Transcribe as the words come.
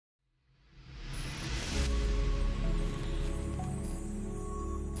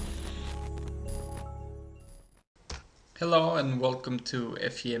Hello and welcome to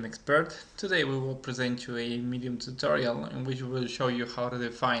FEM Expert. Today we will present you a medium tutorial in which we will show you how to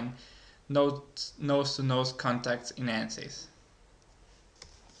define nose-to-nose contacts in Ansys.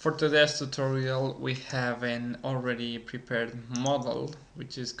 For today's tutorial we have an already prepared model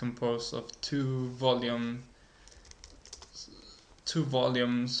which is composed of two volume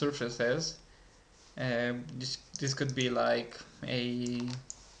surfaces. This could be like a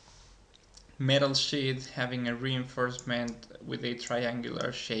metal sheet having a reinforcement with a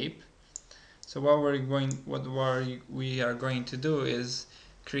triangular shape. So what we are going to do is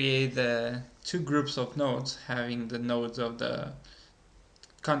create two groups of nodes having the nodes of the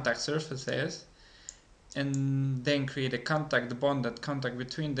contact surfaces, and then create the bonded contact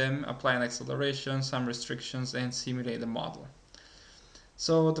between them, apply an acceleration, some restrictions, and simulate the model.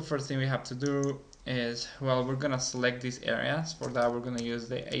 So the first thing we have to do is, well, we're gonna select these areas. For that, we're gonna use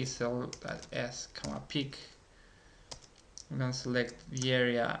the acel.s, peak. We're gonna select the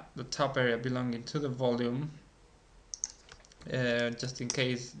area, the top area belonging to the volume, just in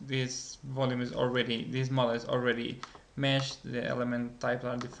case this model is already meshed. The element types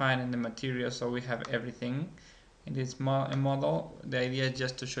are defined in the material, so we have everything in this model. The idea is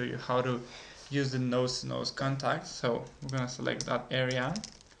just to show you how to use the nose-to-nose contact. So we're gonna select that area,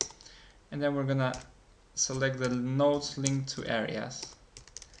 and then we're gonna select the nodes linked to areas.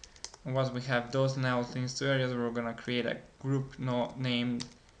 And once we have those nodes linked to areas, we're gonna create a group named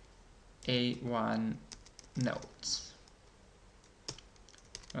A1 nodes.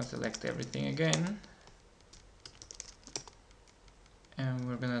 I'm gonna select everything again, and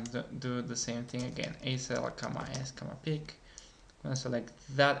we're gonna do the same thing again. acel, s, peak. I'm gonna select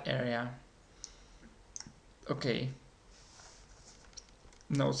that area. Okay.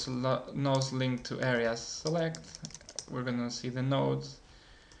 Nodes linked to areas select. We're gonna see the nodes.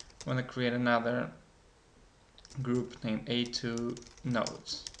 I'm gonna create another group named A2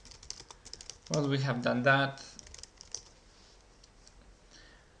 nodes. Once we have done that,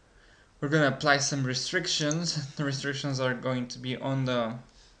 we're gonna apply some restrictions. The restrictions are going to be on the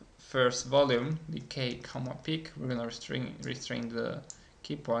first volume, the k, peak. We're gonna restrain the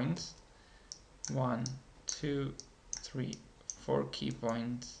key points. 1, 2, 3, 4 key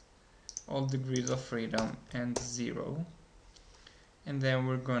points, all degrees of freedom, and 0. And then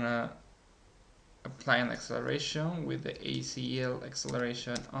we're gonna apply an acceleration with the ACL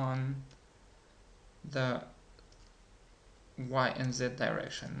acceleration on the y and z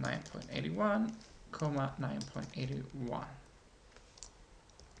direction, 9.81, 9.81.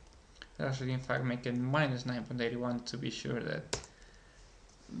 Actually, in fact, make it minus 9.81 to be sure that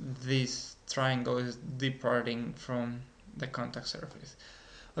this triangle is departing from the contact surface.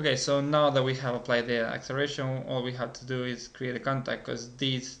 Okay, so now that we have applied the acceleration, all we have to do is create a contact, because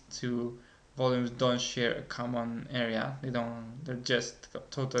these two volumes don't share a common area. They're just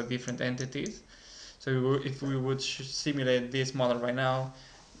totally different entities. So if we would simulate this model right now,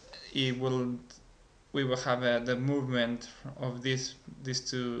 we will have the movement of these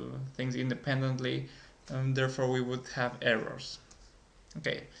two things independently, and therefore we would have errors.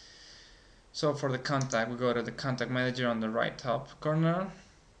 Okay, so for the contact, we go to the contact manager on the right top corner,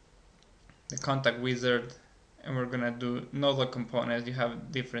 the contact wizard, and we're gonna do nodal components. You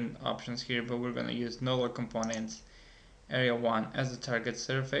have different options here, but we're gonna use nodal components, area 1 as the target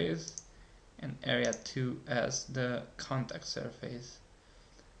surface and area 2 as the contact surface.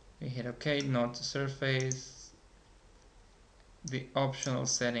 We hit OK, node to surface. The optional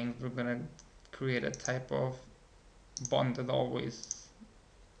settings, we're gonna create a type of bonded always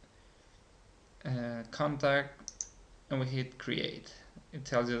contact, and we hit create. It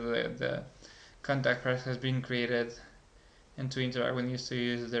tells you that the contact has been created, and to interact we need to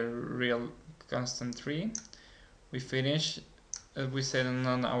use the real constant 3. We finish. As we said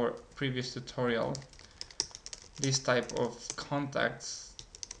on our previous tutorial, this type of contacts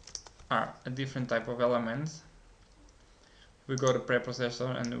are a different type of elements. We go to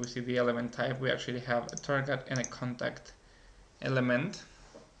preprocessor and we see the element type. We actually have a target and a contact element.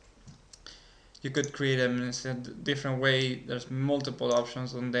 You could create them in a different way. There's multiple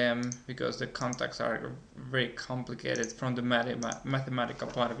options on them because the contacts are very complicated from the mathematical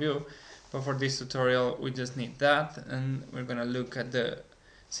point of view. But for this tutorial, we just need that, and we're gonna look at the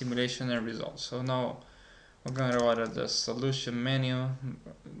simulation and results. So now we're gonna go to the solution menu,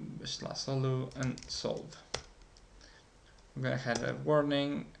 /solu, and solve. We're gonna have a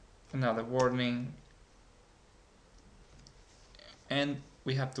warning, another warning, and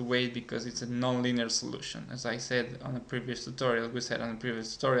we have to wait because it's a non-linear solution. As I said on the previous tutorial,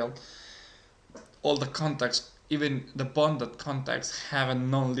 all the contacts, even the bonded contacts, have a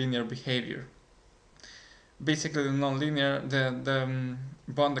non-linear behavior. basically the nonlinear, the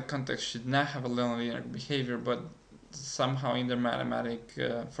bounded context should not have a nonlinear behavior, but somehow in the mathematic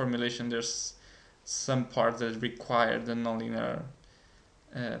formulation there's some part that require the nonlinear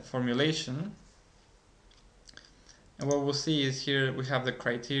formulation. And what we'll see is here we have the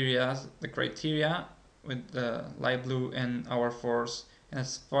criteria with the light blue and our force, and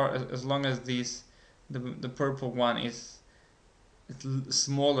as long as the purple one is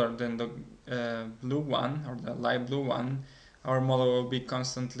smaller than the blue one or the light blue one, our model will be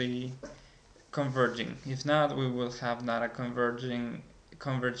constantly converging. If not, we will have not a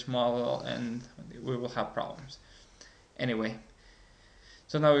converged model and we will have problems. Anyway,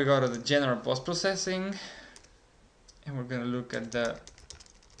 so now we go to the general post-processing and we're going to look at the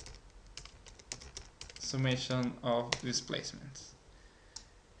summation of displacements.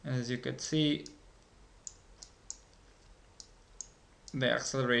 And as you can see, the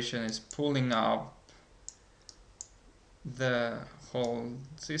acceleration is pulling up the whole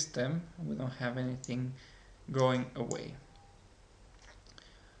system. We don't have anything going away.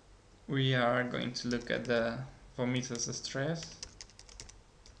 We are going to look at the von Mises stress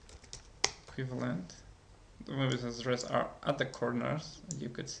equivalent. The von Mises stress are at the corners, as you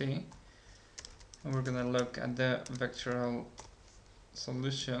could see. And we're gonna look at the vectoral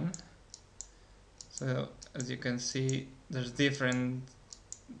solution. So as you can see, there's different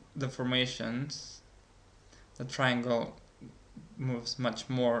deformations. The triangle moves much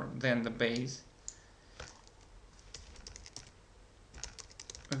more than the base.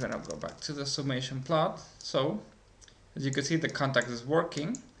 We're gonna go back to the summation plot. So as you can see, the contact is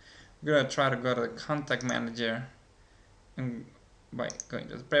working. We're gonna try to go to the contact manager and by going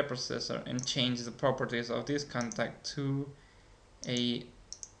to the preprocessor and change the properties of this contact to a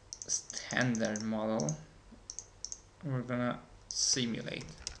standard model. We're gonna simulate.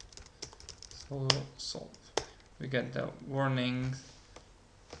 So solve. We get the warnings.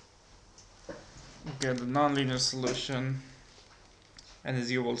 We get the nonlinear solution, and as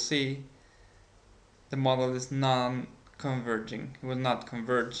you will see, the model is non-converging. It will not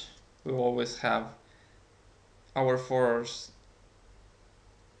converge. We will always have our force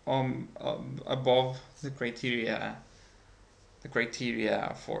above the criteria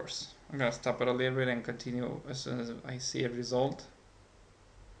force. I'm gonna stop it a little bit and continue as soon as I see a result.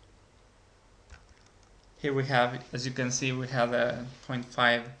 Here we have, as you can see, we have a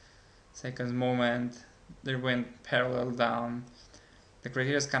 0.5 seconds moment. They went parallel down. The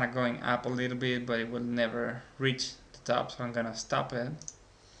criteria is kind of going up a little bit, but it will never reach the top, so I'm gonna stop it.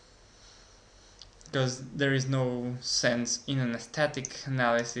 Because there is no sense in an static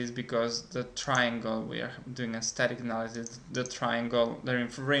analysis, because the triangle, we are doing a static analysis, the triangle, the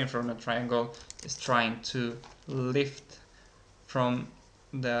reinforcement triangle is trying to lift from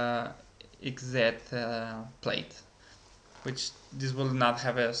the XZ plate, which this will not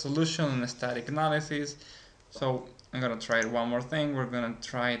have a solution in a static analysis. So I'm gonna try one more thing. We're gonna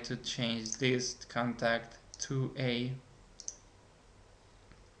try to change this contact to a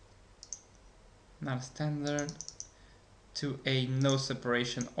not standard, to a no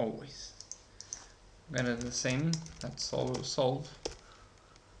separation always. I'm gonna do the same. Let's solve,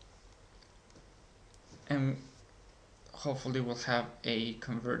 and hopefully we'll have a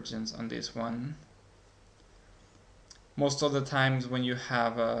convergence on this one. Most of the times when you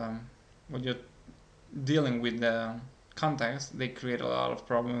have when you're dealing with the contacts, they create a lot of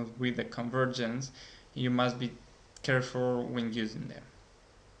problems with the convergence. You must be careful when using them.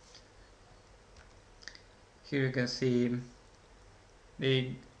 Here you can see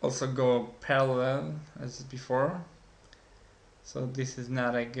they also go parallel as before, so this is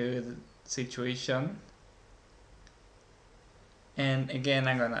not a good situation. And again,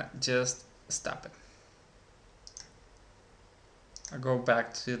 I'm gonna just stop it. I'll go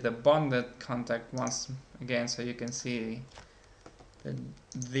back to the bonded contact once again, so you can see that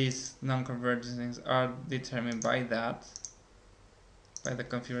these non-convergences are determined by that, by the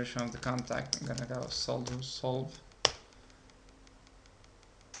configuration of the contact. I'm gonna go solve.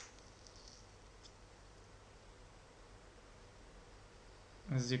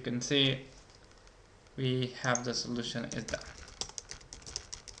 As you can see, we have the solution is done.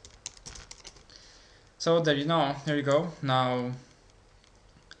 So there you go. Now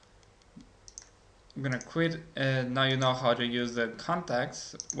I'm gonna quit. Now you know how to use the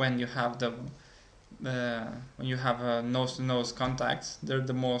contacts when you have nose-to-nose contacts. They're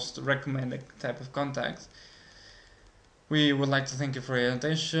the most recommended type of contacts. We would like to thank you for your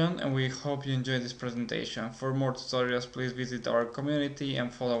attention, and we hope you enjoyed this presentation. For more tutorials, please visit our community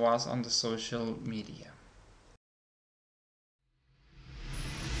and follow us on the social media.